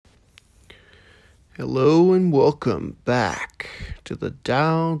Hello and welcome back to the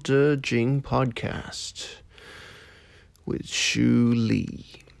Tao Te Ching podcast with Shu Li.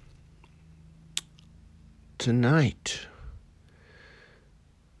 Tonight,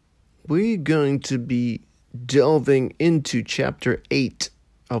 we're going to be delving into chapter 8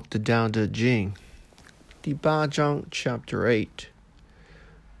 of the Tao Te Ching. 第八章, chapter 8,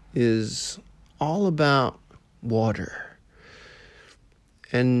 is all about water.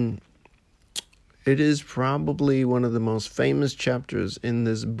 And it is probably one of the most famous chapters in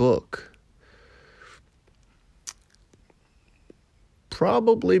this book.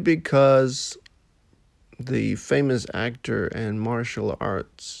 Probably because the famous actor and martial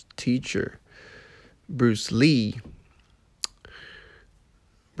arts teacher, Bruce Lee,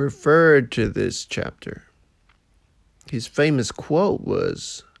 referred to this chapter. His famous quote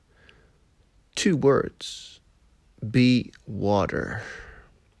was 2 words, be water.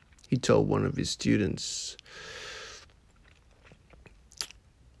 He told one of his students.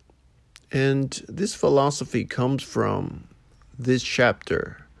 And this philosophy comes from this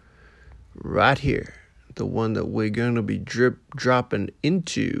chapter right here, the one that we're going to be dropping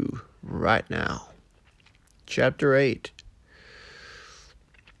into right now. Chapter 8.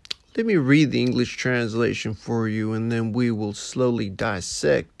 Let me read the English translation for you, and then we will slowly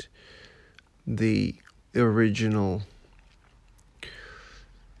dissect the original.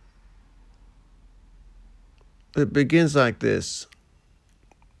 It begins like this.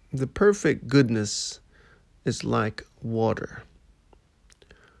 The perfect goodness is like water.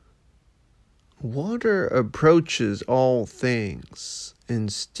 Water approaches all things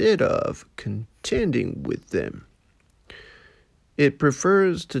instead of contending with them. It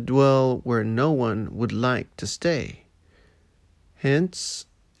prefers to dwell where no one would like to stay. Hence,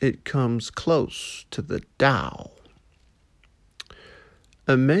 it comes close to the Tao.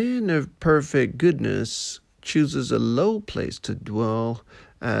 A man of perfect goodness chooses a low place to dwell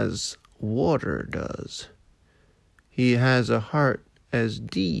as water does. He has a heart as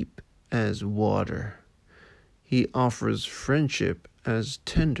deep as water. He offers friendship as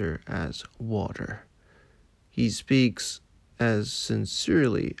tender as water. He speaks as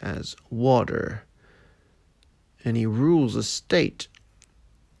sincerely as water, and he rules a state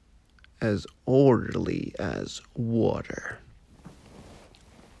as orderly as water.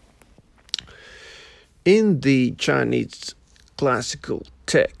 In the Chinese classical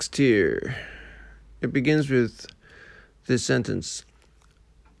text here, it begins with this sentence,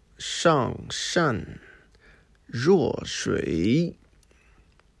 上善若水.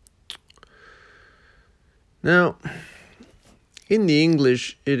 Now, in the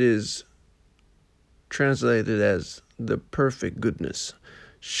English, it is translated as the perfect goodness,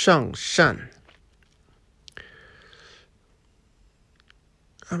 上善.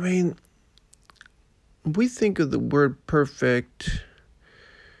 I mean, we think of the word perfect,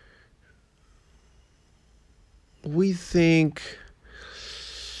 we think,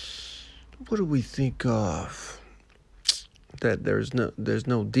 what do we think of? That there's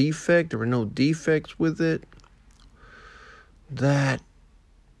no defect, there are no defects with it, that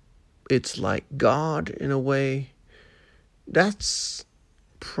it's like God in a way. That's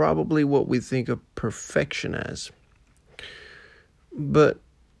probably what we think of perfection as. But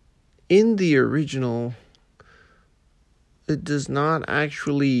in the original, it does not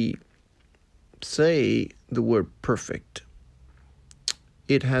actually say the word perfect.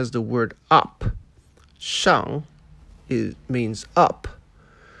 It has the word up. 上 means up,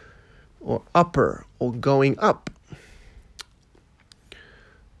 or upper, or going up.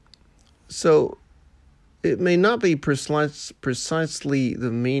 So it may not be precisely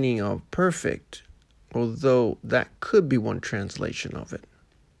the meaning of perfect, although that could be one translation of it.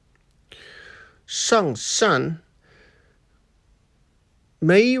 上善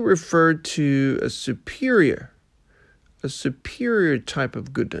may refer to a superior type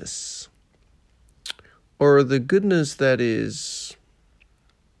of goodness, or the goodness that is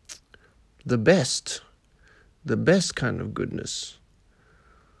the best kind of goodness.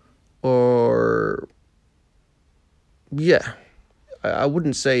 Or, yeah, I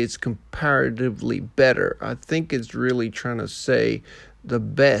wouldn't say it's comparatively better. I think it's really trying to say the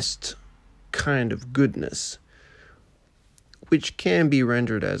best kind of goodness, which can be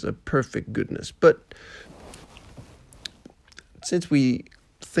rendered as a perfect goodness. But since we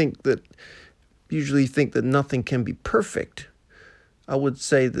usually think that nothing can be perfect, I would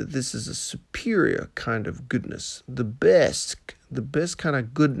say that this is a superior kind of goodness, the best kind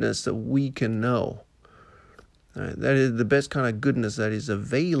of goodness that we can know. That is the best kind of goodness that is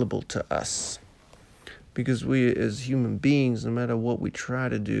available to us. Because we as human beings, no matter what we try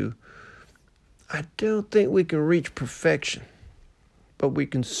to do, I don't think we can reach perfection, but we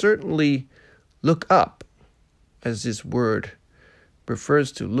can certainly look up, as this word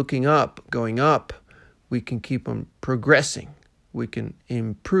refers to, looking up, going up. We can keep on progressing. We can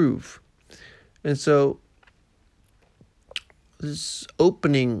improve. And so this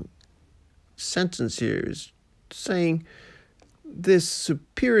opening sentence here is saying this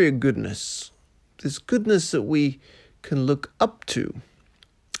superior goodness, this goodness that we can look up to,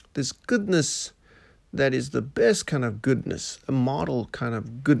 this goodness that is the best kind of goodness, a model kind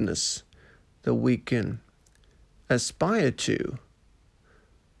of goodness that we can aspire to,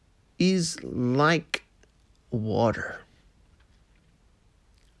 is like water.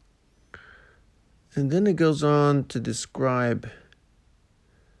 And then it goes on to describe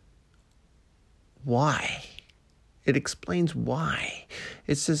why. It explains why.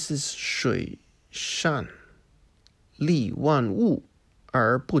 It says this 水善利万物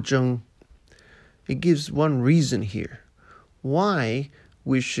而不争. It gives one reason here why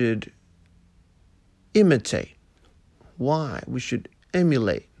we should imitate, why we should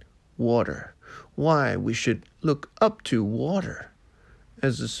emulate water, why we should look up to water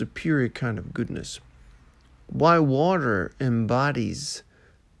as a superior kind of goodness, why water embodies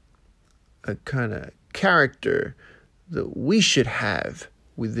a kind of character that we should have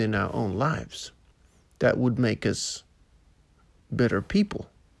within our own lives that would make us better people,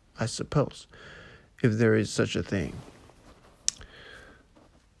 I suppose, if there is such a thing.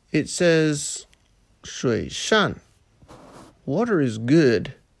 It says 水善, water is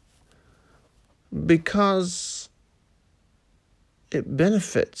good because it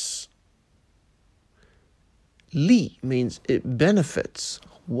benefits. 利 means it benefits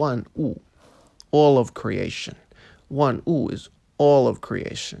万物, all of creation. 万物 is all of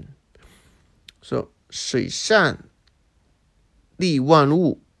creation. So 水善利万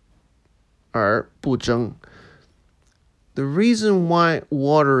物而不争. The reason why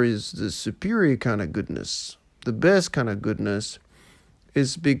water is the superior kind of goodness, the best kind of goodness,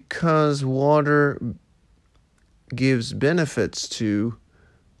 is because water gives benefits to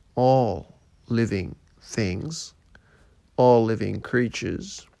all living things, all living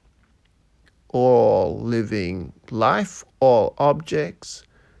creatures, all living life, all objects,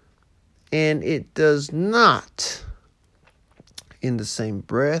 and it does not, in the same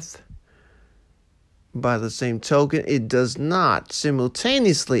breath, by the same token, it does not,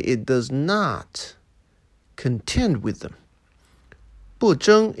 simultaneously, it does not contend with them. 不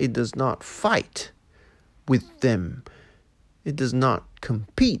争, it does not fight with them. It does not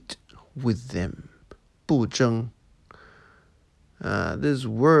compete with them. 不争. This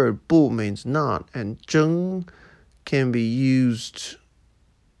word 不 means not, and 争 can be used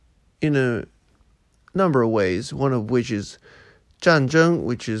in a number of ways, one of which is 战争,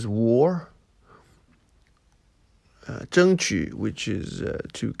 which is war, 争取, which is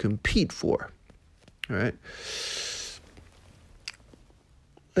to compete for. All right.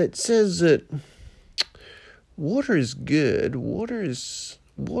 It says that water is good. Water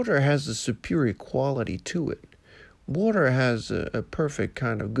has a superior quality to it. Water has a perfect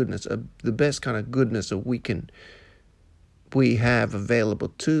kind of goodness, the best kind of goodness that we have available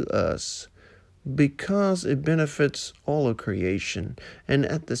to us, because it benefits all of creation, and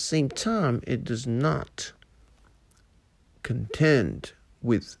at the same time, it does not contend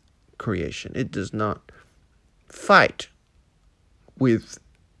with creation. It does not fight with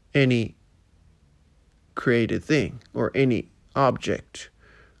any created thing or any object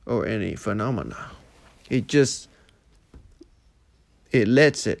or any phenomena. It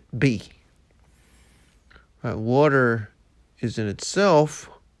lets it be. Water is in itself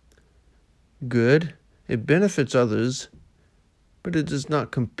good. It benefits others, but it does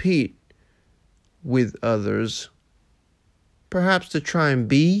not compete with others. Perhaps to try and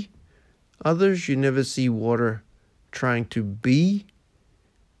be others. You never see water trying to be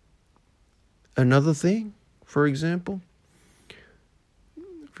another thing, for example.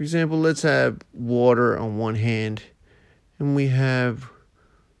 For example, let's have water on one hand, and we have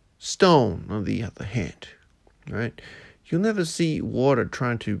stone on the other hand, right? You'll never see water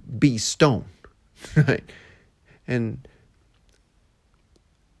trying to be stone, right? And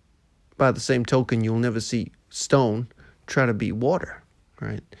by the same token, you'll never see stone try to be water,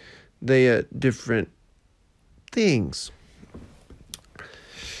 right? They are different things.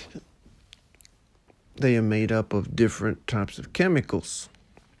 They are made up of different types of chemicals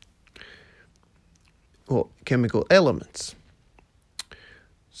or chemical elements.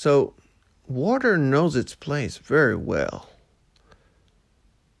 So water knows its place very well.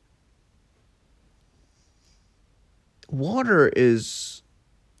 Water is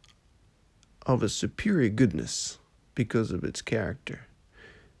of a superior goodness because of its character.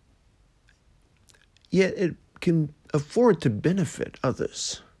 Yet it can afford to benefit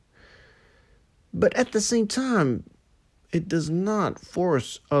others. But at the same time, it does not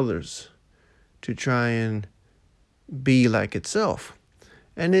force others to try and be like itself.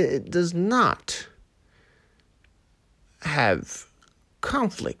 And it does not have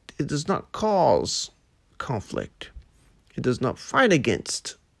conflict. It does not cause conflict. It does not fight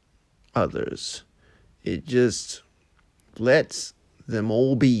against others. It just lets them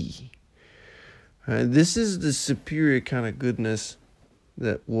all be. This is the superior kind of goodness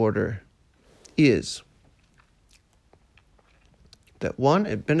that water is. That one,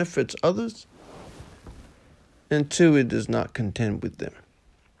 it benefits others, and two, it does not contend with them.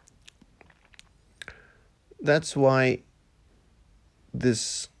 That's why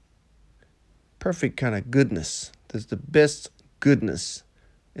this perfect kind of goodness, this the best goodness,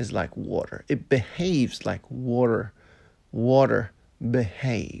 is like water. It behaves like water. Water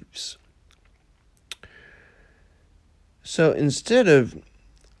behaves. So instead of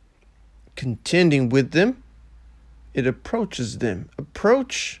contending with them, it approaches them.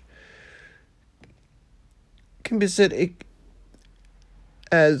 Approach can be said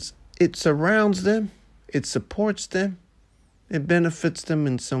as it surrounds them, it supports them, it benefits them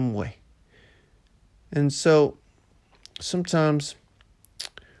in some way. And so sometimes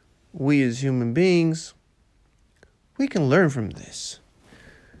we as human beings, we can learn from this.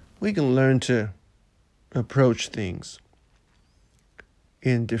 We can learn to approach things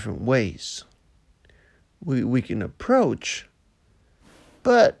in different ways. We can approach,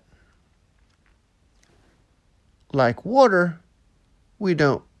 but like water, we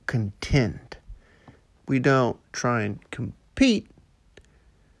don't contend. We don't try and compete.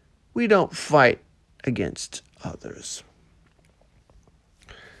 We don't fight against others.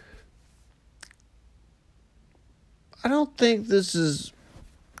 I don't think this is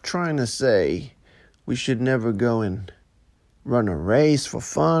trying to say we should never go and run a race for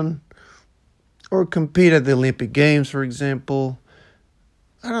fun or compete at the Olympic Games, for example.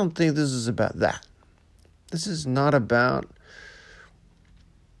 I don't think this is about that. This is not about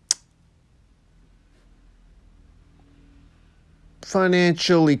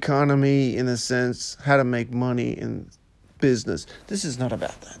financial economy in a sense, how to make money in business. This is not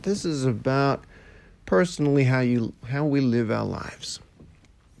about that. This is about personally how we live our lives.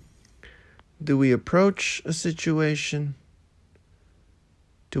 Do we approach a situation?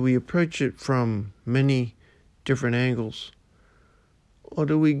 Do we approach it from many different angles? Or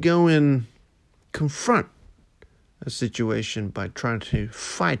do we go and confront a situation by trying to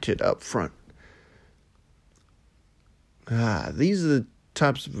fight it up front? These are the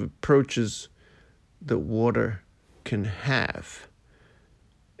types of approaches that water can have.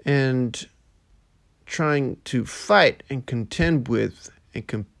 And trying to fight and contend with and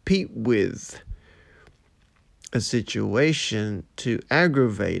compete with a situation to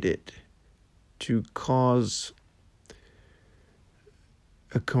aggravate it, to cause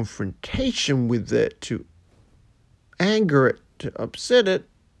a confrontation with it, to anger it, to upset it,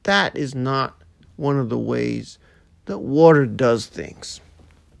 that is not one of the ways that water does things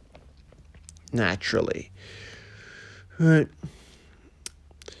naturally. But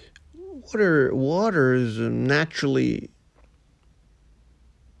water is naturally,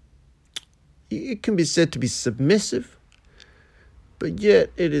 it can be said to be submissive, but yet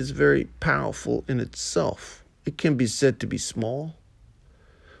it is very powerful in itself. It can be said to be small.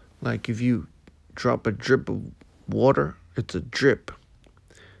 Like if you drop a drip of water, it's a drip.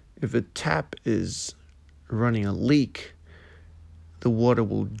 If a tap is running a leak, the water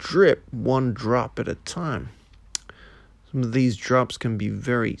will drip one drop at a time. Some of these drops can be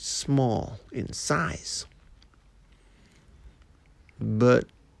very small in size. But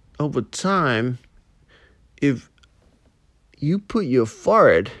over time, if you put your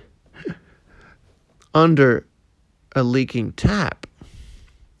forehead under a leaking tap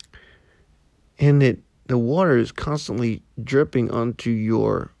and the water is constantly dripping onto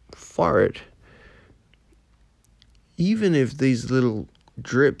your forehead, even if these little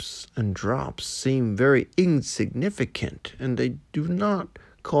drips and drops seem very insignificant and they do not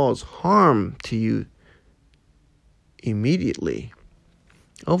cause harm to you immediately,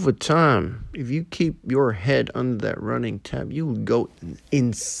 over time, if you keep your head under that running tap, you will go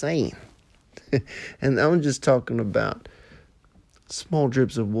insane. And I'm just talking about small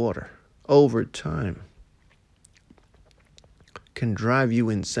drips of water over time can drive you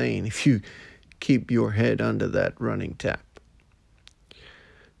insane if you keep your head under that running tap.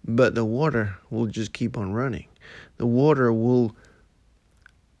 But the water will just keep on running. The water will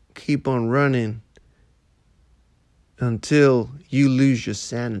keep on running until you lose your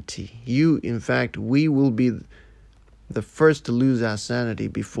sanity. In fact, we will be the first to lose our sanity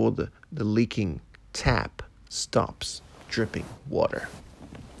before the leaking tap stops dripping water.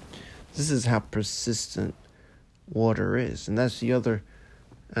 This is how persistent water is. And that's the other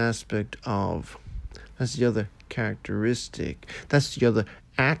characteristic, that's the other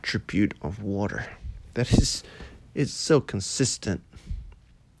attribute of water. That is, it's so consistent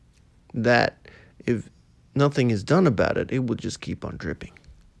that if nothing is done about it, it will just keep on dripping.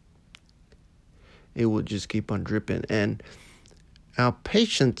 It will just keep on dripping. And our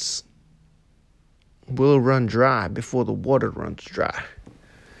patience will run dry before the water runs dry.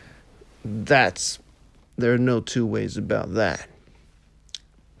 There are no two ways about that.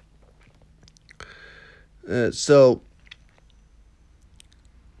 So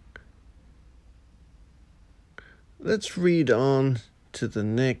let's read on to the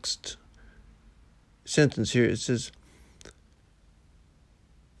next sentence here. It says,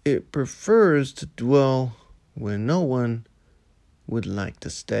 it prefers to dwell where no one would like to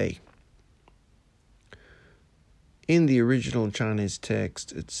stay. In the original Chinese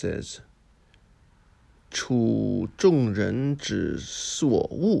text, it says, 处众人之所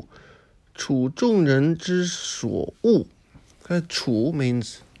恶，处众人之所恶. 处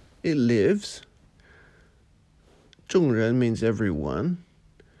means it lives. 众人 means everyone.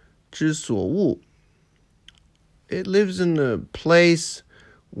 之所恶, it lives in a place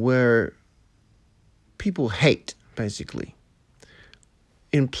where people hate, basically.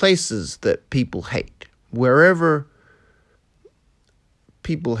 In places that people hate. Wherever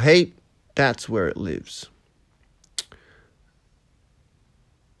people hate, that's where it lives.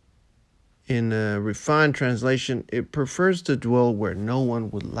 In a refined translation, it prefers to dwell where no one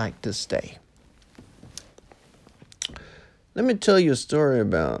would like to stay. Let me tell you a story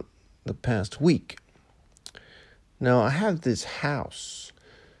about the past week. Now, I have this house,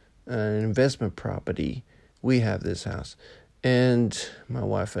 an investment property. We have this house, and my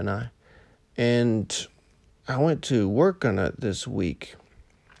wife and I. And I went to work on it this week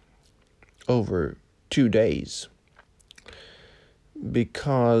over 2 days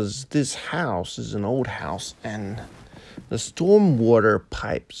because this house is an old house and the stormwater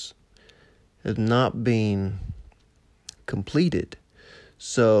pipes have not been completed.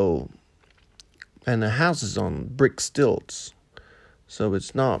 So, and the house is on brick stilts, so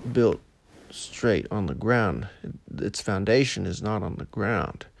it's not built straight on the ground. Its foundation is not on the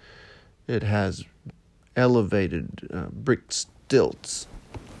ground. It has elevated brick stilts.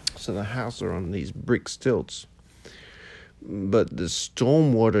 So the house are on these brick stilts. But the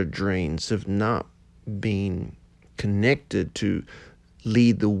stormwater drains have not been connected to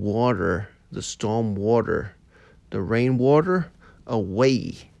lead the water, the storm water, the rainwater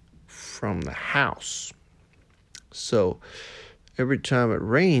away from the house. So every time it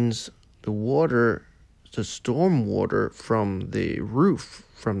rains, the storm water from the roof,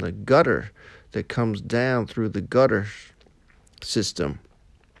 from the gutter that comes down through the gutter system,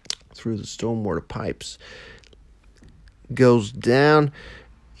 through the stormwater pipes, goes down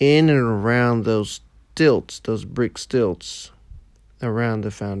in and around those stilts, those brick stilts, around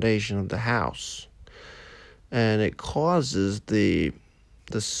the foundation of the house. And it causes the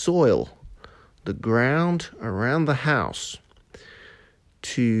soil, the ground around the house,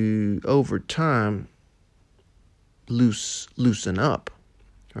 to, over time, loosen up,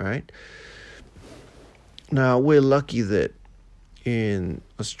 right? Now, we're lucky that in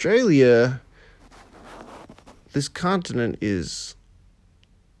Australia, this continent is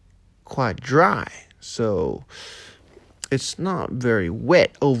quite dry, so it's not very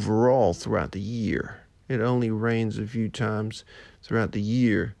wet overall throughout the year. It only rains a few times throughout the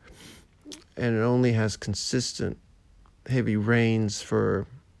year, and it only has consistent heavy rains for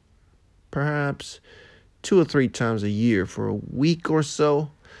perhaps 2 or 3 times a year for a week or so.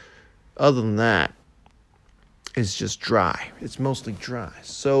 Other than that, it's just dry. It's mostly dry.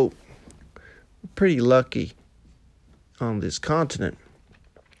 So, pretty lucky on this continent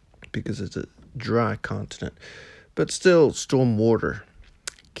because it's a dry continent. But still, storm water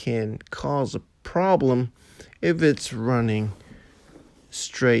can cause a problem if it's running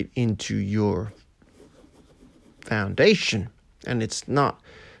straight into your foundation and it's not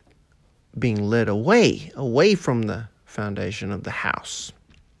being led away from the foundation of the house.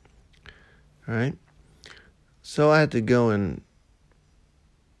 All right? So I had to go and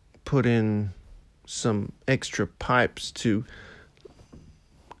put in some extra pipes to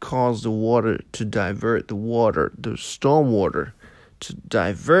cause the water to divert the storm water to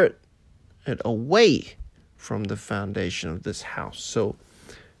divert it away from the foundation of this house. So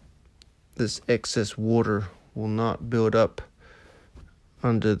this excess water will not build up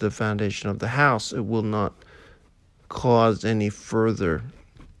under the foundation of the house. It will not cause any further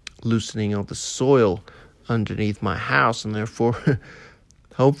loosening of the soil underneath my house, and therefore,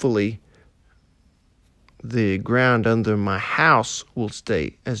 hopefully, the ground under my house will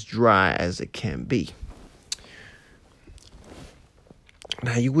stay as dry as it can be.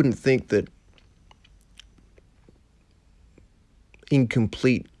 Now, you wouldn't think that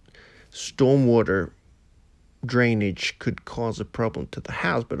incomplete stormwater drainage could cause a problem to the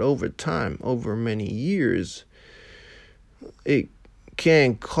house, but over time, over many years, it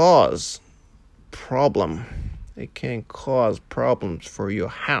can cause problem. It can cause problems for your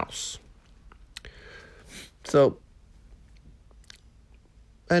house. So,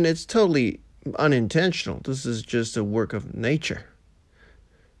 and it's totally unintentional. This is just a work of nature.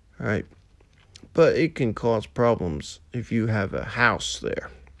 All right. But it can cause problems if you have a house there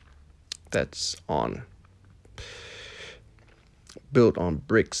that's built on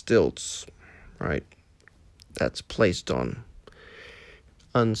brick stilts, right? That's placed on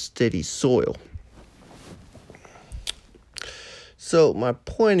unsteady soil. So my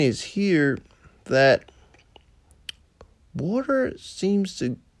point is here that water seems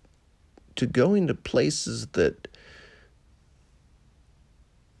to go into places that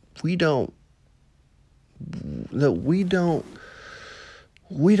we don't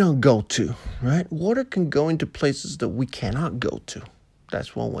go to, right? Water can go into places that we cannot go to.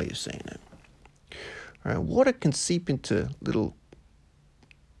 That's one way of saying it. All right, water can seep into little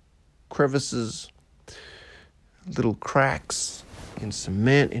crevices, little cracks in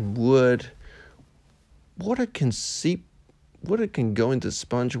cement, in wood. Water can go into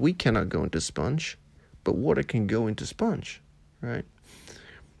sponge. We cannot go into sponge, but water can go into sponge, right?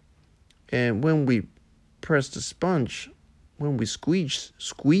 And when we press the sponge, when we squeeze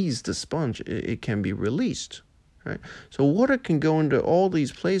the sponge, it can be released, right? So water can go into all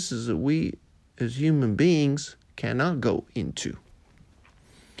these places that we, as human beings, cannot go into,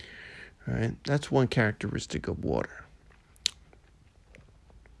 right? That's one characteristic of water.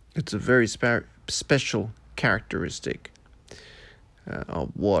 It's a very special characteristic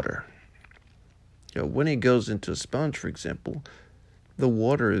of water. When it goes into a sponge, for example, the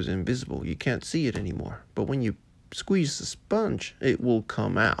water is invisible. You can't see it anymore. But when you squeeze the sponge, it will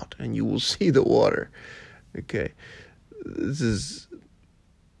come out and you will see the water. Okay. This is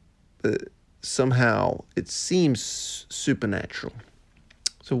somehow, it seems supernatural.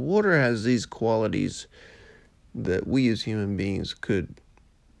 So water has these qualities that we as human beings could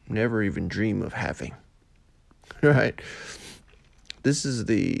never even dream of having. Right? This is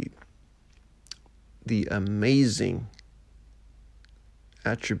the amazing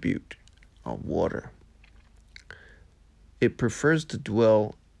attribute of water. It prefers to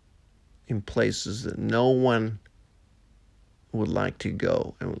dwell in places that no one would like to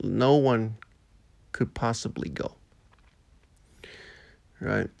go and no one could possibly go.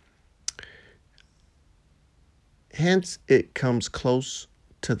 Right? Hence, it comes close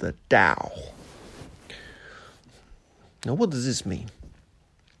to the Tao. Now, what does this mean?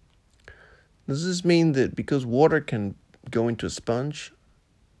 Does this mean that because water can go into a sponge,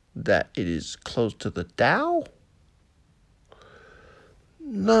 that it is close to the Tao?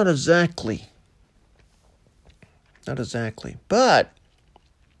 Not exactly. Not exactly. But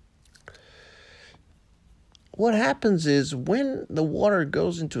what happens is when the water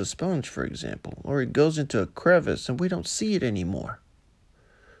goes into a sponge, for example, or it goes into a crevice and we don't see it anymore.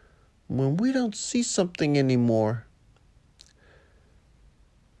 When we don't see something anymore,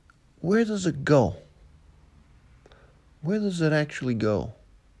 where does it go? Where does it actually go?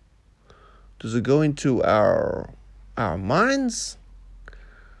 Does it go into our minds?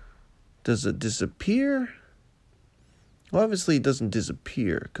 Does it disappear? Well, obviously it doesn't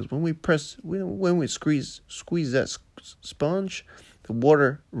disappear, because when we squeeze that sponge, the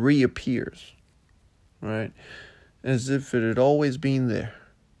water reappears, right? As if it had always been there.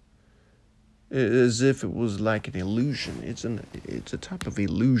 As if it was like an illusion. It's a type of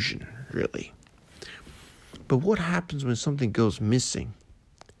illusion, really. But what happens when something goes missing?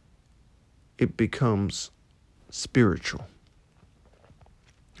 It becomes spiritual,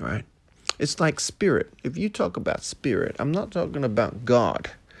 right? It's like spirit. If you talk about spirit, I'm not talking about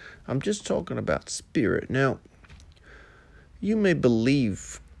God. I'm just talking about spirit. Now, you may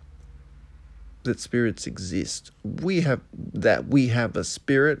believe that spirits exist. We have a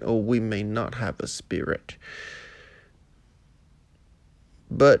spirit, or we may not have a spirit.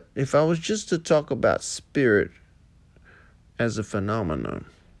 But if I was just to talk about spirit as a phenomenon,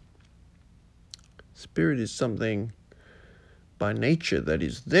 spirit is something by nature that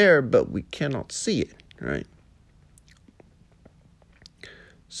is there, but we cannot see it, right?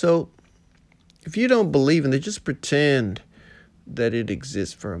 So if you don't believe in it, just pretend that it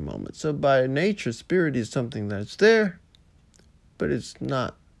exists for a moment. So by nature, spirit is something that's there, but it's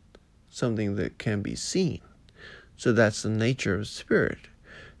not something that can be seen. So that's the nature of spirit.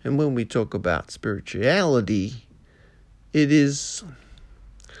 And when we talk about spirituality, it is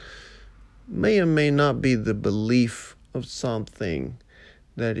may or may not be the belief of something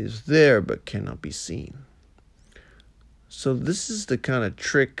that is there but cannot be seen. So this is the kind of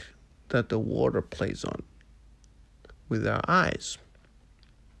trick that the water plays on with our eyes,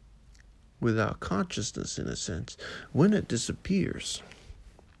 with our consciousness in a sense. When it disappears,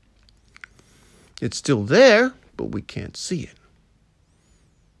 it's still there, but we can't see it.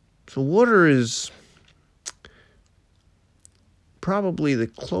 So water is probably the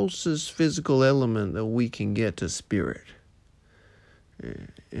closest physical element that we can get to spirit.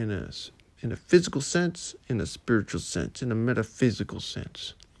 In a physical sense, in a spiritual sense, in a metaphysical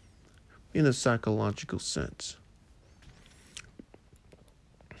sense, in a psychological sense.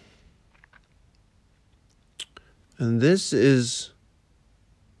 And this is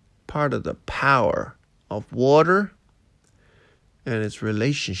part of the power of water and its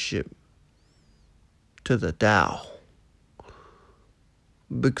relationship to the Tao.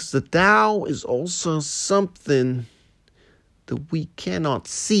 Because the Tao is also something that we cannot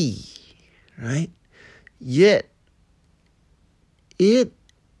see, right? Yet, it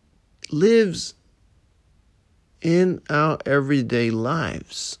lives in our everyday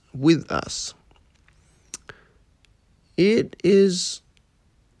lives with us. It is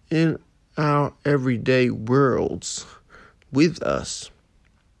in our everyday worlds with us.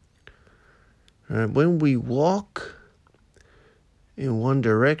 And when we walk in one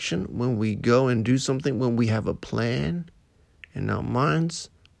direction, when we go and do something, when we have a plan in our minds,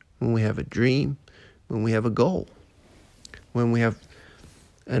 when we have a dream, when we have a goal, when we have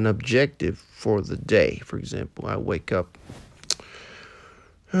an objective for the day. For example, I wake up,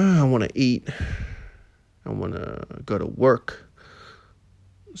 I want to eat, I want to go to work.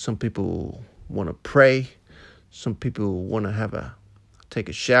 Some people want to pray. Some people want to take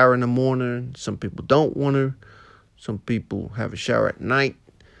a shower in the morning. Some people don't want to. Some people have a shower at night.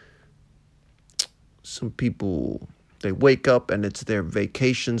 Some people, they wake up and it's their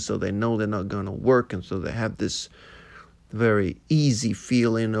vacation, so they know they're not going to work, and so they have this very easy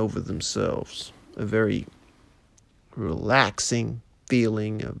feeling over themselves, a very relaxing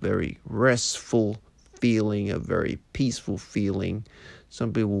feeling, a very restful feeling, a very peaceful feeling.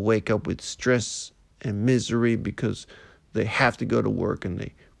 Some people wake up with stress and misery because they have to go to work and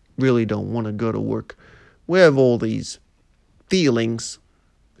they really don't want to go to work. We have all these feelings.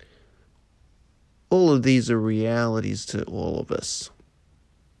 All of these are realities to all of us,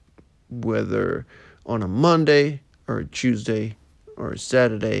 whether on a Monday or a Tuesday or a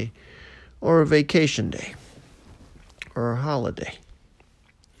Saturday or a vacation day or a holiday.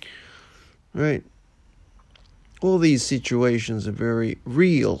 Right? All these situations are very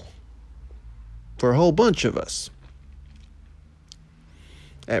real for a whole bunch of us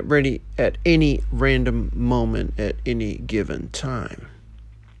at any random moment at any given time.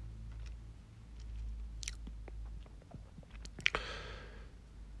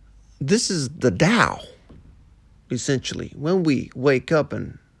 This is the Tao, essentially. When we wake up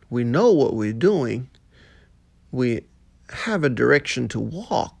and we know what we're doing, we have a direction to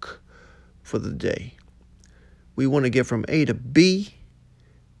walk for the day. We want to get from A to B,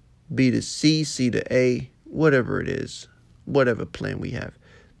 B to C, C to A, whatever it is, whatever plan we have.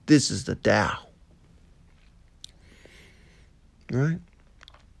 This is the Tao. Right?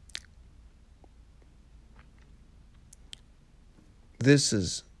 This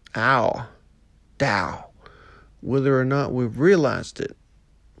is our Tao. Whether or not we've realized it,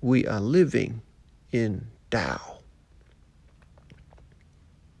 we are living in Tao.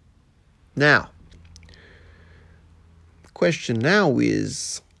 Now, the question now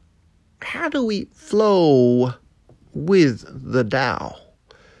is, how do we flow with the Tao?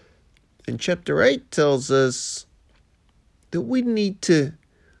 And chapter 8 tells us that we need to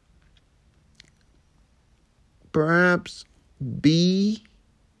perhaps be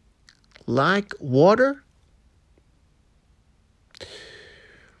like water.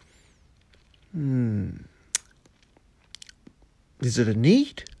 Is it a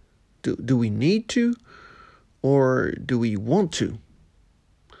need? Do we need to? Or do we want to?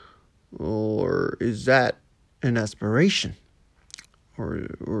 Or is that an aspiration?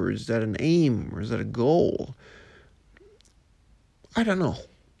 Or is that an aim? Or is that a goal? I don't know.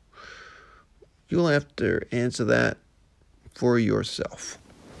 You'll have to answer that for yourself.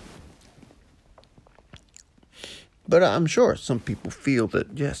 But I'm sure some people feel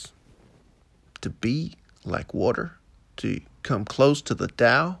that, yes, to be like water, to come close to the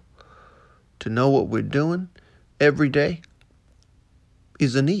Tao, to know what we're doing every day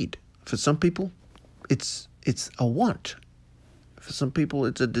is a need. For some people, it's a want. For some people,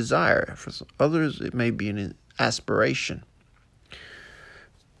 it's a desire. For others, it may be an aspiration.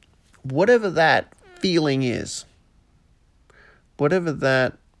 Whatever that feeling is, whatever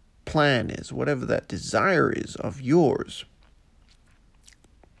that plan is, whatever that desire is of yours,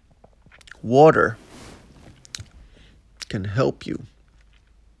 water can help you.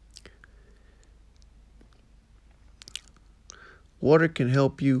 Water can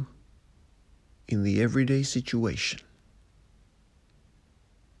help you in the everyday situation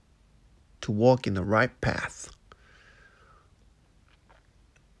to walk in the right path.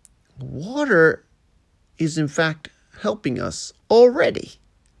 Water is in fact helping us already,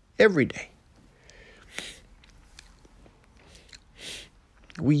 every day.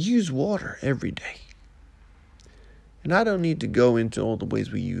 We use water every day. And I don't need to go into all the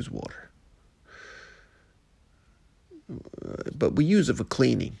ways we use water. But we use it for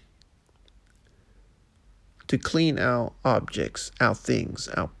cleaning. To clean our objects, our things,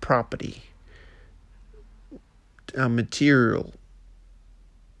 our property, our material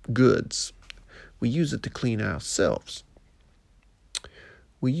goods. We use it to clean ourselves.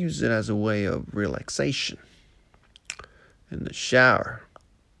 We use it as a way of relaxation. In the shower,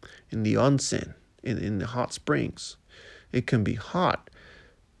 in the onsen, in the hot springs. It can be hot.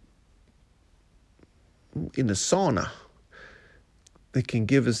 In the sauna, it can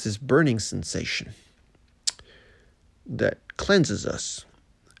give us this burning sensation that cleanses us,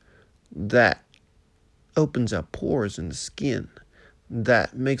 that opens our pores in the skin,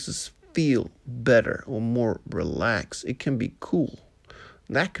 that makes us feel better or more relaxed. It can be cool.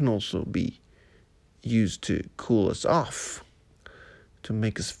 That can also be used to cool us off, to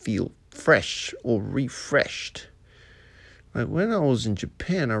make us feel fresh or refreshed. Like when I was in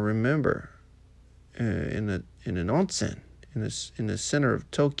Japan, I remember in an onsen in the center of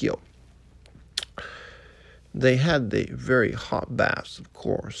Tokyo, they had the very hot baths, of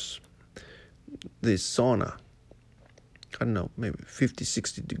course. The sauna, I don't know, maybe 50,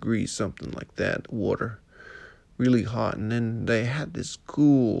 60 degrees, something like that, water, really hot. And then they had this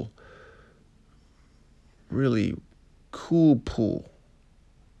cool, really cool pool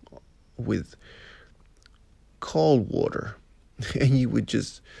with cold water. And you would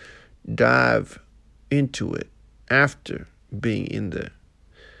just dive into it after being in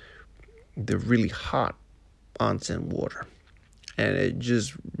the really hot onsen water. And it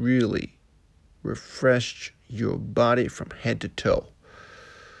just really refreshed your body from head to toe.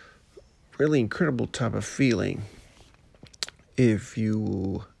 Really incredible type of feeling if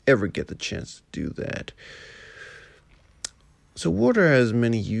you ever get the chance to do that. So water has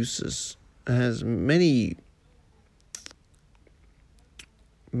many uses. It has many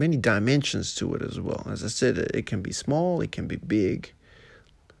dimensions to it as well. As I said, it can be small, it can be big.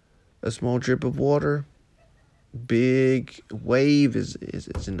 A small drip of water, big wave is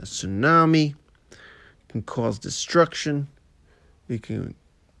in a tsunami. It can cause destruction. It can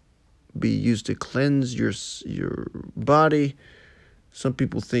be used to cleanse your body. Some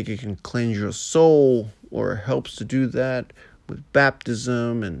people think it can cleanse your soul, or helps to do that with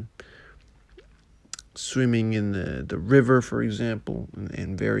baptism and swimming in the river, for example,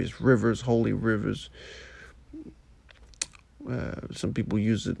 in various rivers, holy rivers. Some people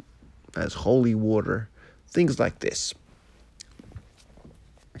use it as holy water, things like this.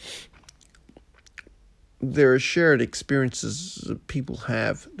 There are shared experiences that people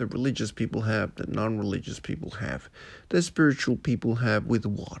have, the religious people have, the non-religious people have, the spiritual people have with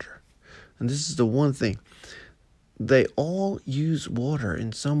water. And this is the one thing. They all use water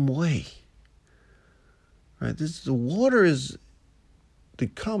in some way. Right? The water is the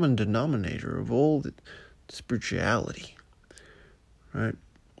common denominator of all the spirituality. Right?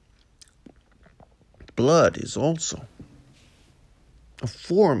 Blood is also a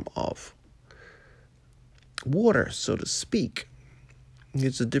form of water, so to speak.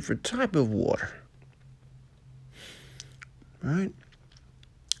 It's a different type of water. Right?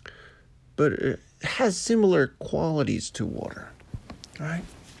 But it has similar qualities to water. Right?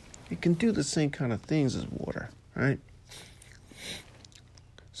 It can do the same kind of things as water, right?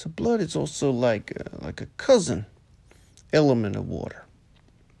 So blood is also like a cousin element of water.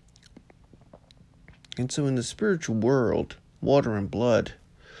 And so in the spiritual world, water and blood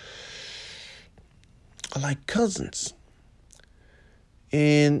are like cousins.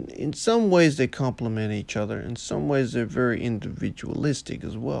 And in some ways, they complement each other. In some ways, they're very individualistic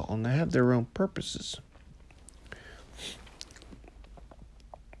as well, and they have their own purposes.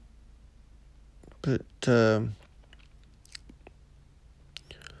 But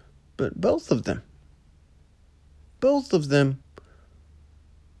both of them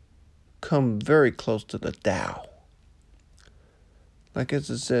come very close to the Tao. Like as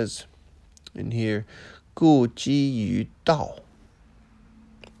it says in here, 故几于道.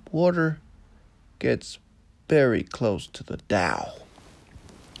 Water gets very close to the Tao.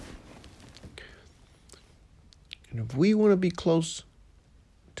 And if we want to be close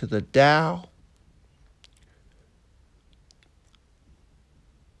to the Tao,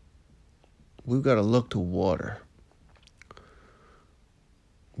 we've got to look to water.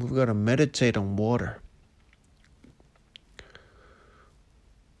 We've got to meditate on water.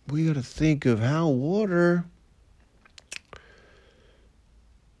 We got to think of how water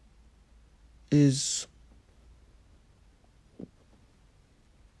is.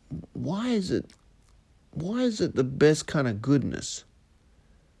 Why is it the best kind of goodness?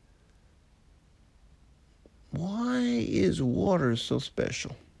 Why is water so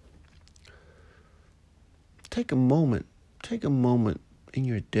special? Take a moment in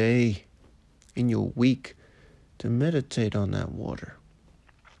your day, in your week, to meditate on that water.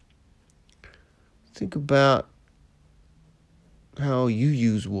 Think about how you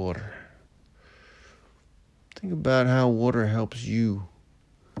use water. Think about how water helps you,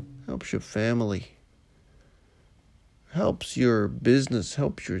 helps your family, helps your business,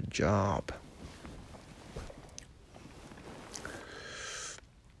 helps your job.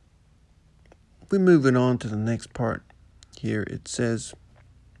 We're moving on to the next part here. It says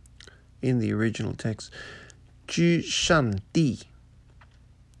in the original text, 居善地.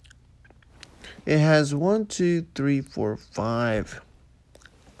 It has 1, 2, 3, 4, 5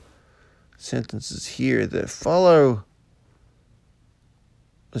 sentences here that follow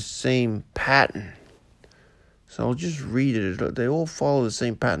the same pattern. So I'll just read it. They all follow the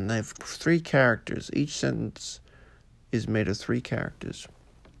same pattern. They have 3 characters. Each sentence is made of 3 characters.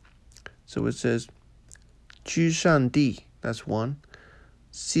 So it says, 居善地, that's 1.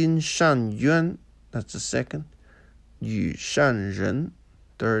 心善渊, that's the 2nd. 与善人,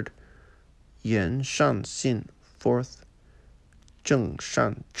 3rd. 言善信, 4th. 正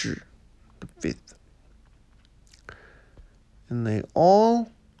善治, the 5th. And they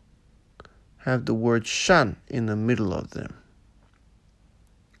all have the word 善 in the middle of them.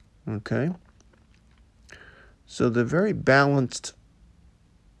 Okay? So they're very balanced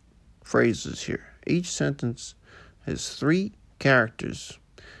phrases here. Each sentence has 3 characters,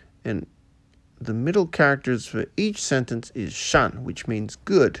 and the middle characters for each sentence is 善, which means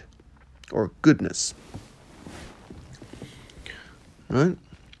good or goodness. Right?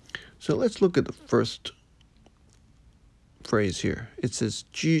 So let's look at the first phrase here. It says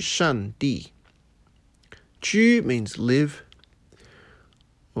居善地. 居 means live,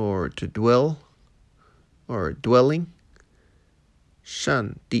 or to dwell, or dwelling.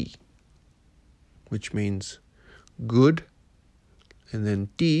 善地, which means good, and then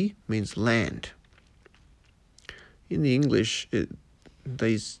di means land. In the English,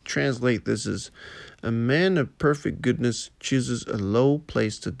 they translate this as, a man of perfect goodness chooses a low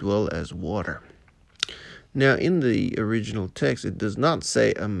place to dwell as water. Now, in the original text, it does not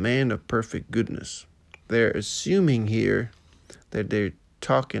say a man of perfect goodness. They're assuming here that they're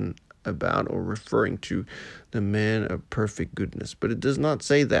talking about or referring to the man of perfect goodness, but it does not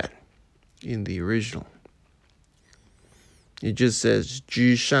say that in the original. It just says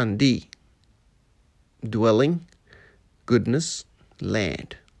居善地, dwelling, goodness,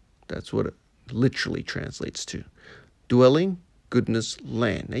 land. That's what it literally translates to. Dwelling, goodness,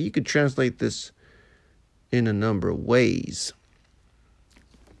 land. Now you could translate this in a number of ways.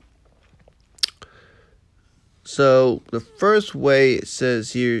 So the first way it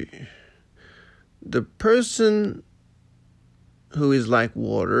says here, the person who is like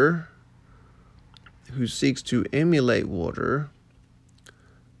water, who seeks to emulate water,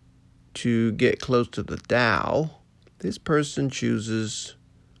 to get close to the Tao, this person chooses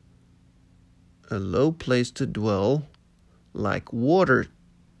a low place to dwell, like water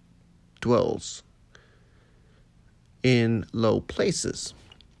dwells in low places.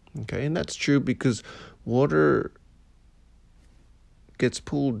 Okay, and that's true because water gets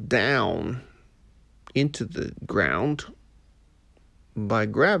pulled down into the ground by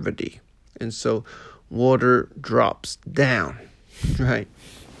gravity. And so water drops down, right?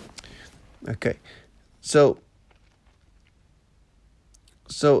 Okay, so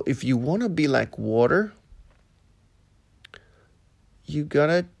if you want to be like water, you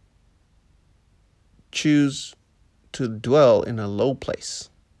gotta choose to dwell in a low place,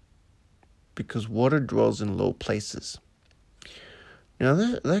 because water dwells in low places. Now,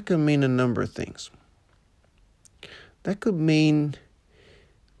 that could mean a number of things. That could mean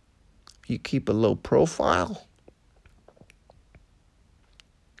you keep a low profile.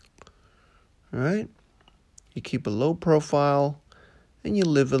 All right? You keep a low profile and you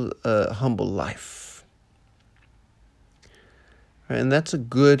live a humble life. Right? And that's a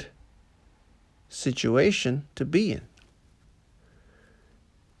good situation to be in.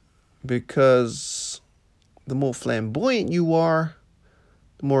 Because the more flamboyant you are,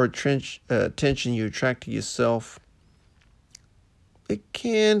 the more attention you attract to yourself, it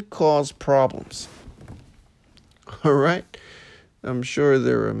can cause problems. All right? I'm sure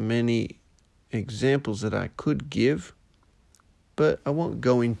there are many examples that I could give, but I won't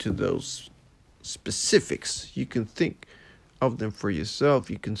go into those specifics. You can think of them for yourself.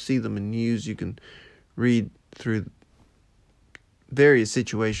 You can see them in news. You can read through various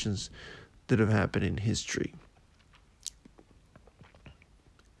situations that have happened in history.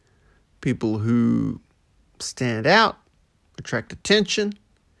 People who stand out attract attention,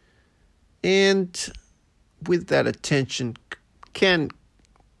 and with that attention can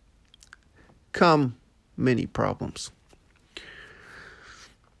come many problems.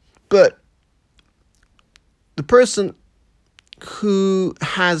 But the person who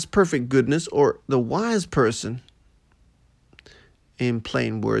has perfect goodness, or the wise person, in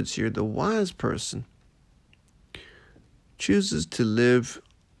plain words here, the wise person chooses to live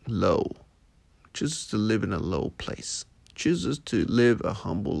low, chooses to live in a low place, chooses to live a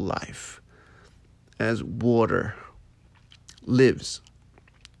humble life as water lives.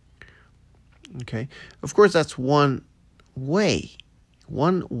 Okay? Of course, that's one way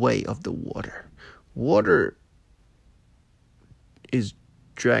of the water. Water is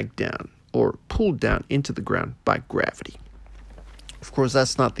dragged down or pulled down into the ground by gravity. Of course,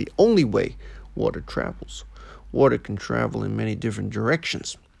 that's not the only way water travels. Water can travel in many different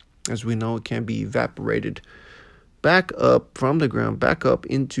directions. As we know, it can be evaporated back up from the ground, back up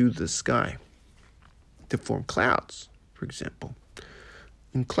into the sky to form clouds, for example.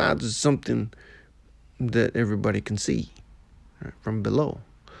 And clouds is something that everybody can see, right, from below.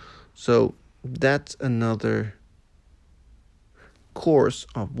 So that's another course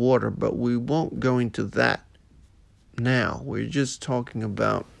of water, but we won't go into that now. We're just talking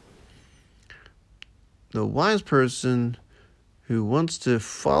about the wise person who wants to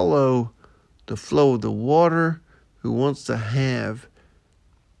follow the flow of the water, who wants to have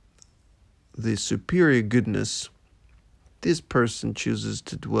the superior goodness. This person chooses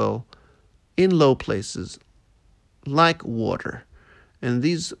to dwell in low places like water. And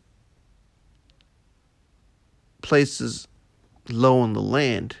these places low on the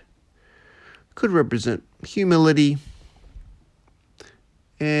land could represent humility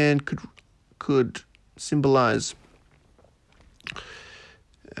and could symbolize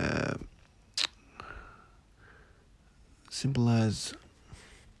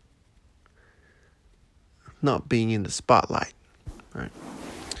not being in the spotlight, right?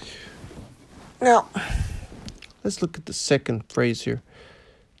 Now, let's look at the second phrase here.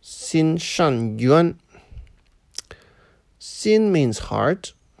 Xin shan yuan. Xin means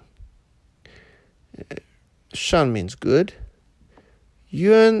heart. Shan means good.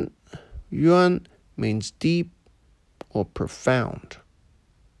 Yuan means deep or profound.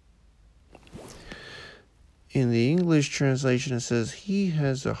 In the English translation, it says, he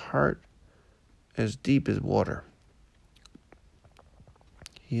has a heart as deep as water.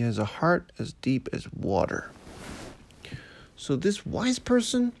 He has a heart as deep as water. So this wise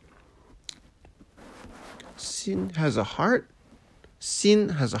person, Xin has a heart.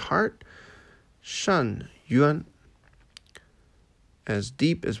 Xin has a heart. Shan Yuan, as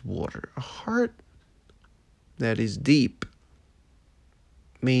deep as water. A heart that is deep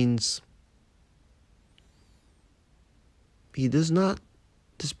means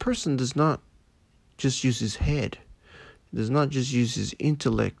this person does not just use his head. He does not just use his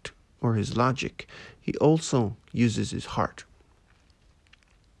intellect or his logic. He also uses his heart.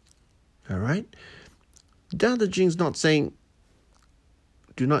 All right? Tao Te Ching is not saying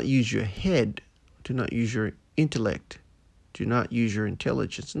do not use your head, do not use your intellect, do not use your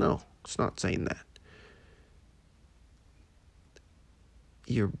intelligence. No, it's not saying that.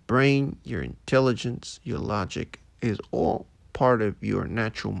 Your brain, your intelligence, your logic is all part of your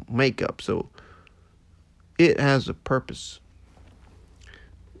natural makeup. So it has a purpose.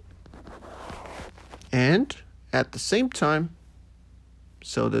 And at the same time,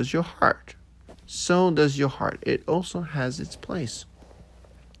 so does your heart. So does your heart. It also has its place.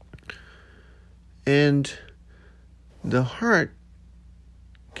 And the heart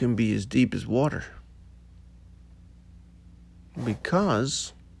can be as deep as water,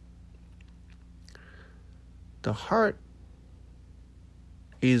 because the heart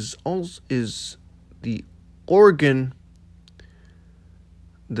is the organ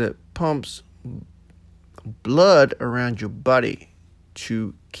that pumps blood around your body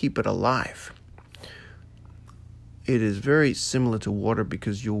to keep it alive. It is very similar to water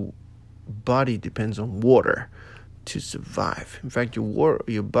because your body depends on water to survive. In fact,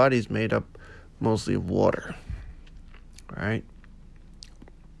 your body is made up mostly of water, right?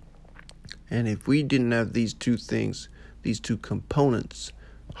 And if we didn't have these two things, these two components,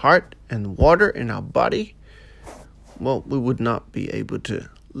 heart and water in our body, well, we would not be able to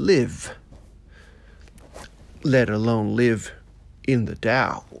live, let alone live in the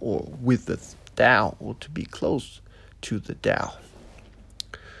Tao or with the Tao, or to be close to the Tao.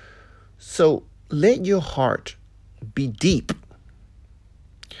 So let your heart be deep.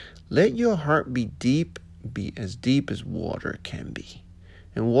 Let your heart be deep, be as deep as water can be.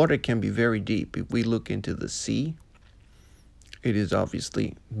 And water can be very deep. If we look into the sea, it is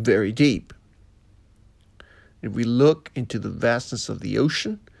obviously very deep. If we look into the vastness of the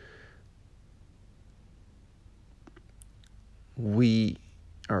ocean, we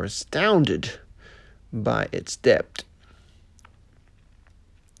are astounded by its depth.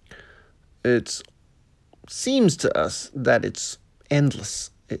 It seems to us that it's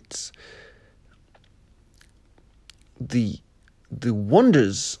endless. It's the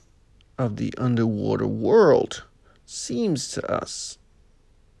wonders of the underwater world seems to us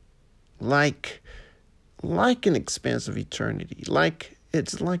like an expanse of eternity, like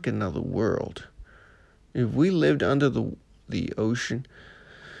it's like another world. If we lived under the ocean,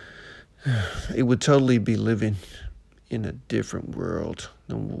 it would totally be living in a different world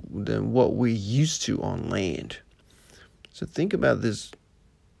than what we're used to on land. So think about this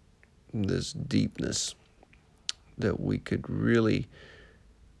deepness that we could really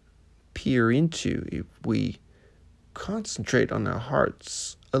peer into if we concentrate on our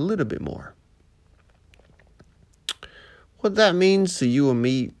hearts a little bit more. What that means to you and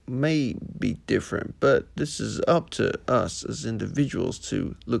me may be different, but this is up to us as individuals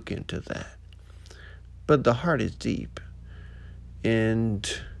to look into that. But the heart is deep, and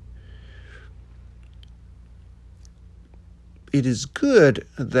it is good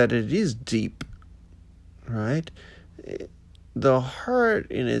that it is deep, right? The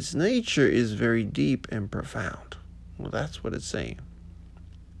heart in its nature is very deep and profound. Well, that's what it's saying.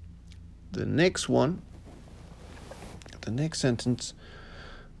 The next sentence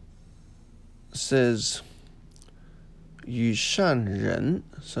says, 与善人.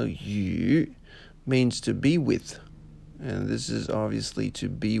 So 与 means to be with. And this is obviously to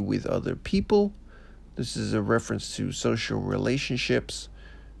be with other people. This is a reference to social relationships.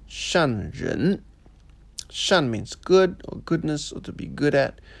 善人. 善 means good or goodness or to be good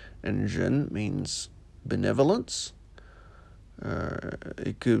at. And 人 means benevolence.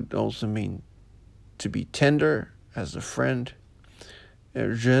 It could also mean to be tender as a friend.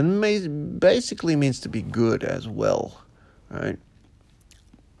 人 basically means to be good as well, right?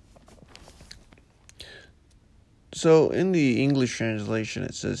 So in the English translation,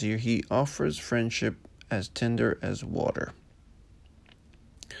 it says here, he offers friendship as tender as water.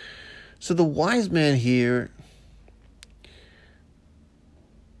 So the wise man here,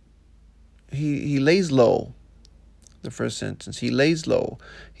 he lays low. The first sentence, he lays low.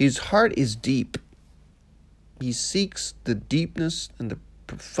 His heart is deep. He seeks the deepness and the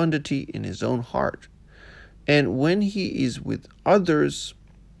profundity in his own heart. And when he is with others,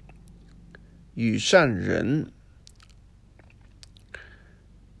 与善人,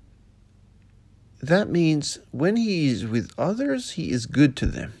 that means when he is with others, he is good to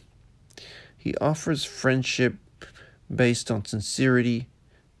them. He offers friendship based on sincerity.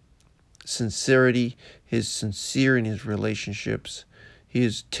 He's sincere in his relationships. He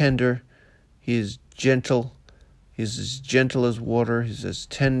is tender. He is gentle. He's as gentle as water. He's as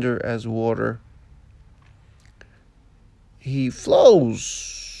tender as water. He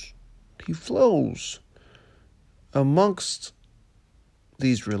flows amongst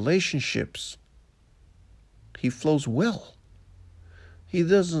these relationships. He flows well. He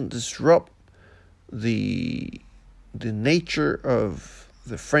doesn't disrupt the nature of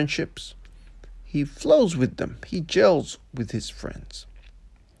the friendships. He flows with them. He gels with his friends.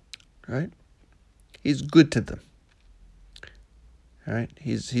 Right? He's good to them. Right?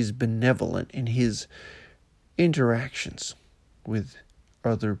 He's benevolent in his interactions with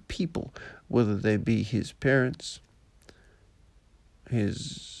other people, whether they be his parents,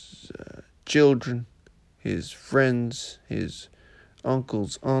 his children, his friends, his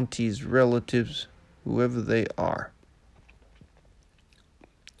uncles, aunties, relatives, whoever they are.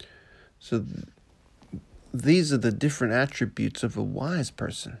 So these are the different attributes of a wise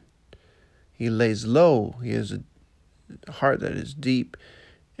person. He lays low. He has a heart that is deep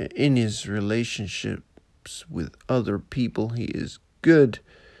in his relationships with other people. He is good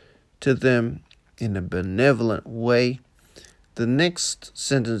to them in a benevolent way. The next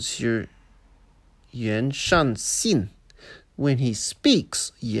sentence here, 言善信. When he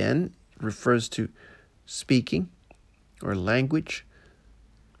speaks, 言 refers to speaking or language.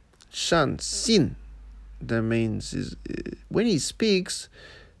 善信, that means when he speaks,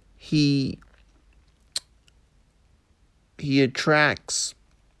 he attracts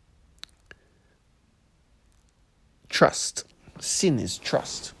trust. Sin is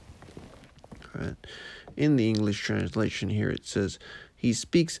trust. Right? In the English translation here, it says, he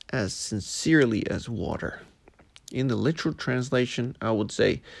speaks as sincerely as water. In the literal translation, I would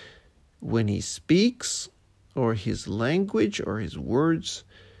say, when he speaks, or his language, or his words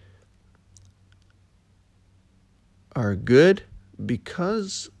are good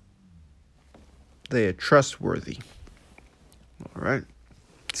because they are trustworthy. All right?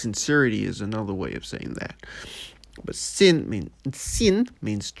 Sincerity is another way of saying that. But sin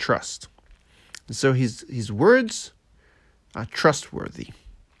means trust. And so his words are trustworthy.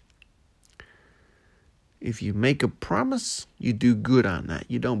 If you make a promise, you do good on that.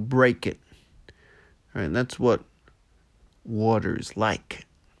 You don't break it. All right? And that's what water is like.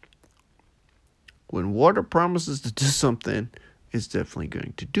 When water promises to do something, it's definitely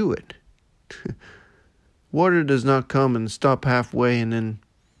going to do it. Water does not come and stop halfway and then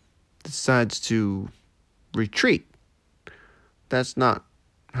decides to retreat. That's not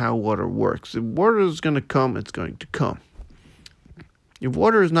how water works. If water is going to come, it's going to come. If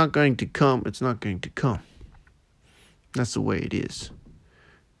water is not going to come, it's not going to come. That's the way it is.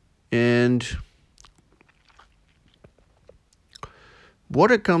 And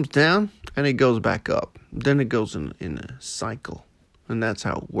water comes down and it goes back up. Then it goes in a cycle. And that's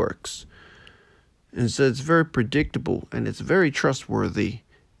how it works. And so it's very predictable and it's very trustworthy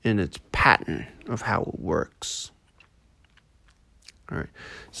in its pattern of how it works. All right.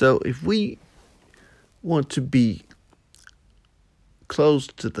 So if we want to be close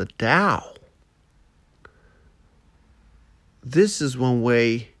to the Tao, this is one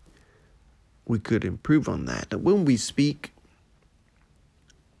way we could improve on that. That when we speak,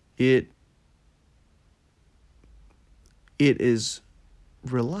 it is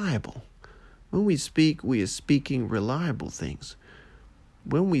reliable. When we speak, we are speaking reliable things.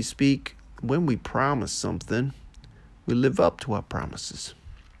 When we speak, when we promise something, we live up to our promises.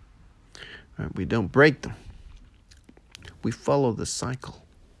 Right? We don't break them. We follow the cycle.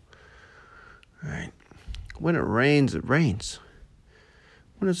 Right? When it rains, it rains.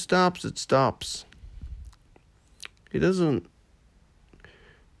 When it stops, it stops. Rain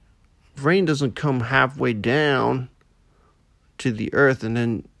doesn't come halfway down to the earth and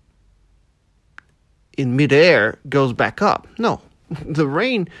then in midair goes back up. No, the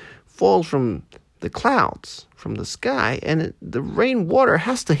rain falls from the clouds, from the sky, and the rainwater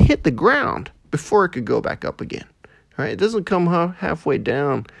has to hit the ground before it could go back up again. Right? It doesn't come halfway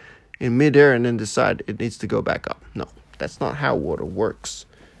down in midair and then decide it needs to go back up. No, that's not how water works.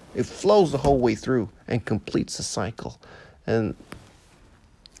 It flows the whole way through and completes the cycle. And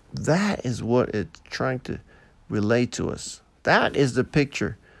that is what it's trying to relay to us. That is the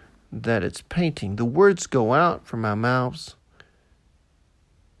picture that it's painting. The words go out from our mouths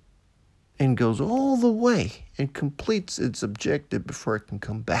and goes all the way and completes its objective before it can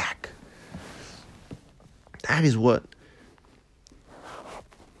come back. That is what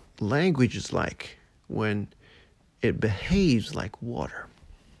language is like when it behaves like water.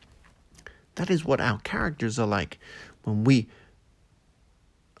 That is what our characters are like when we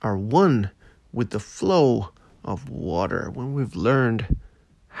are one with the flow of water, when we've learned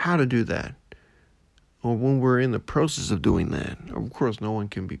how to do that, or when we're in the process of doing that. Of course, no one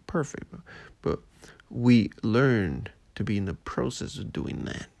can be perfect, but we learn to be in the process of doing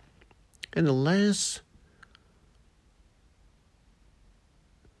that. And the last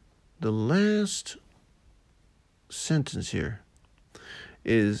sentence here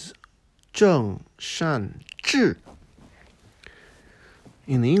is 正善治.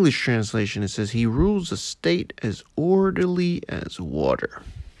 In the English translation, it says, he rules a state as orderly as water.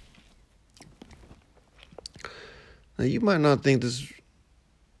 Now, you might not think this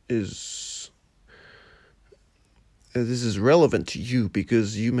is relevant to you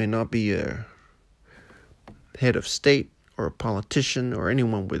because you may not be a head of state or a politician or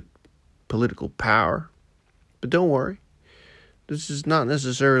anyone with political power. But don't worry. This is not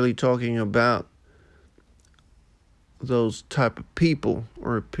necessarily talking about those type of people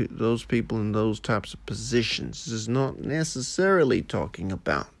or those people in those types of positions. This is not necessarily talking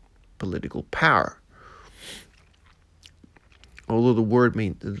about political power. Although the word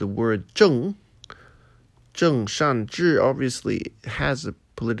正 善治 obviously has a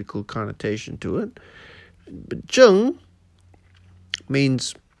political connotation to it. But 正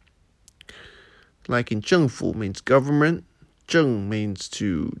means, like in 政府 means government. 正 means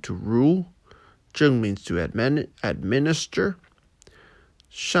to rule. 正 means to administer.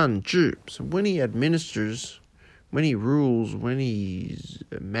 善治. So when he administers, when he rules, when he's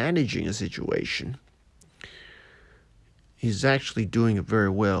managing a situation, he's actually doing it very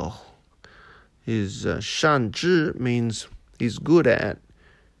well. His 善治 means he's good at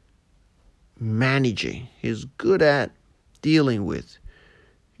managing. He's good at dealing with.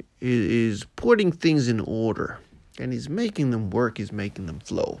 Is putting things in order. And he's making them work. He's making them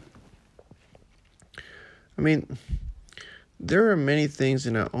flow. I mean, there are many things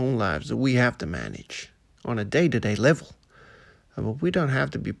in our own lives that we have to manage on a day-to-day level. But we don't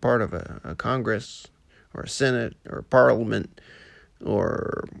have to be part of a Congress or a Senate or a Parliament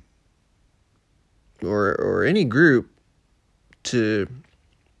or any group to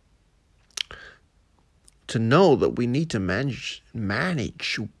know that we need to manage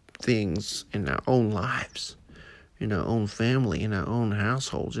things in our own lives, in our own family, in our own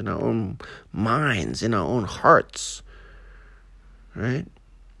households, in our own minds, in our own hearts, right?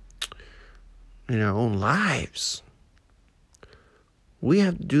 In our own lives. We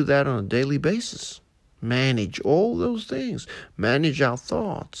have to do that on a daily basis. Manage all those things. Manage our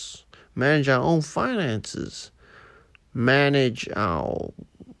thoughts. Manage our own finances. Manage our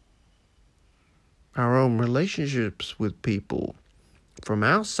own relationships with people from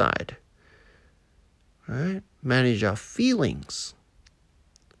outside. Right? Manage our feelings.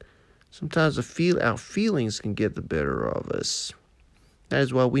 Sometimes our feelings can get the better of us. That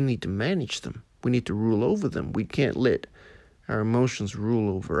is why we need to manage them. We need to rule over them. We can't let our emotions rule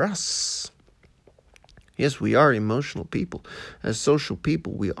over us. Yes, we are emotional people. As social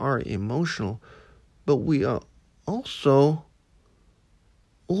people, we are emotional, but we are also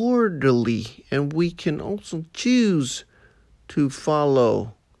orderly, and we can also choose to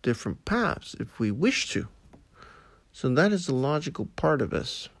follow different paths if we wish to. So that is the logical part of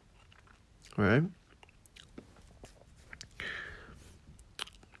us, right?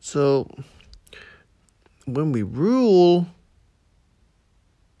 So when we rule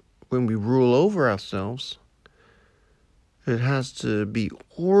over ourselves, it has to be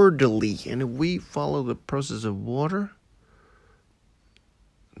orderly. And if we follow the process of water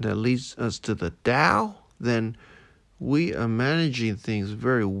that leads us to the Tao, then we are managing things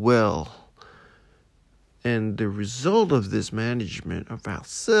very well. And the result of this management of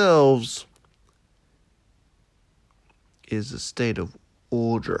ourselves is a state of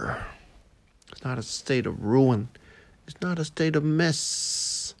order. It's not a state of ruin. It's not a state of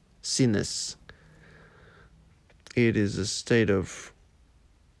messiness. It is a state of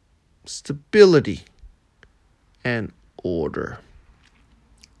stability and order.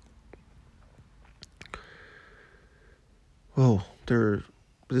 Oh,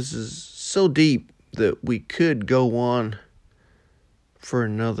 this is so deep that we could go on for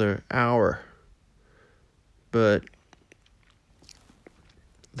another hour. But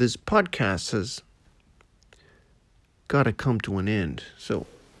this podcast has got to come to an end. So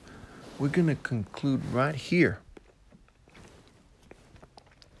we're going to conclude right here.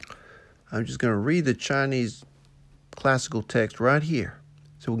 I'm just going to read the Chinese classical text right here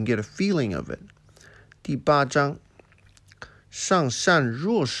so we can get a feeling of it. 第八章上善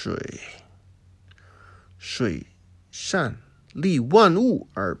若水水善利万物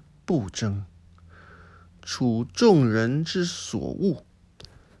而不争处众人之所恶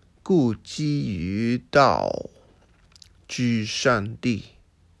故几于道居善地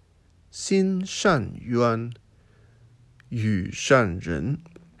心善渊语善人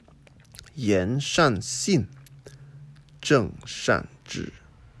言善信正善治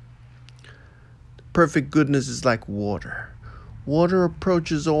Perfect goodness is like water. Water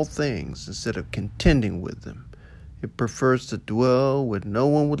approaches all things instead of contending with them. It prefers to dwell where no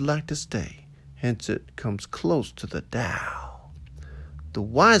one would like to stay. Hence it comes close to the Tao. The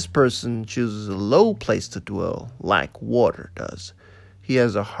wise person chooses a low place to dwell, like water does. He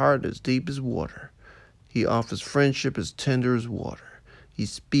has a heart as deep as water. He offers friendship as tender as water. He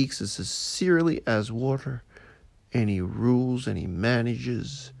speaks as sincerely as water, and he rules and he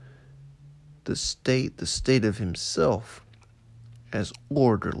manages the state of himself as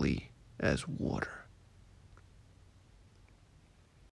orderly as water.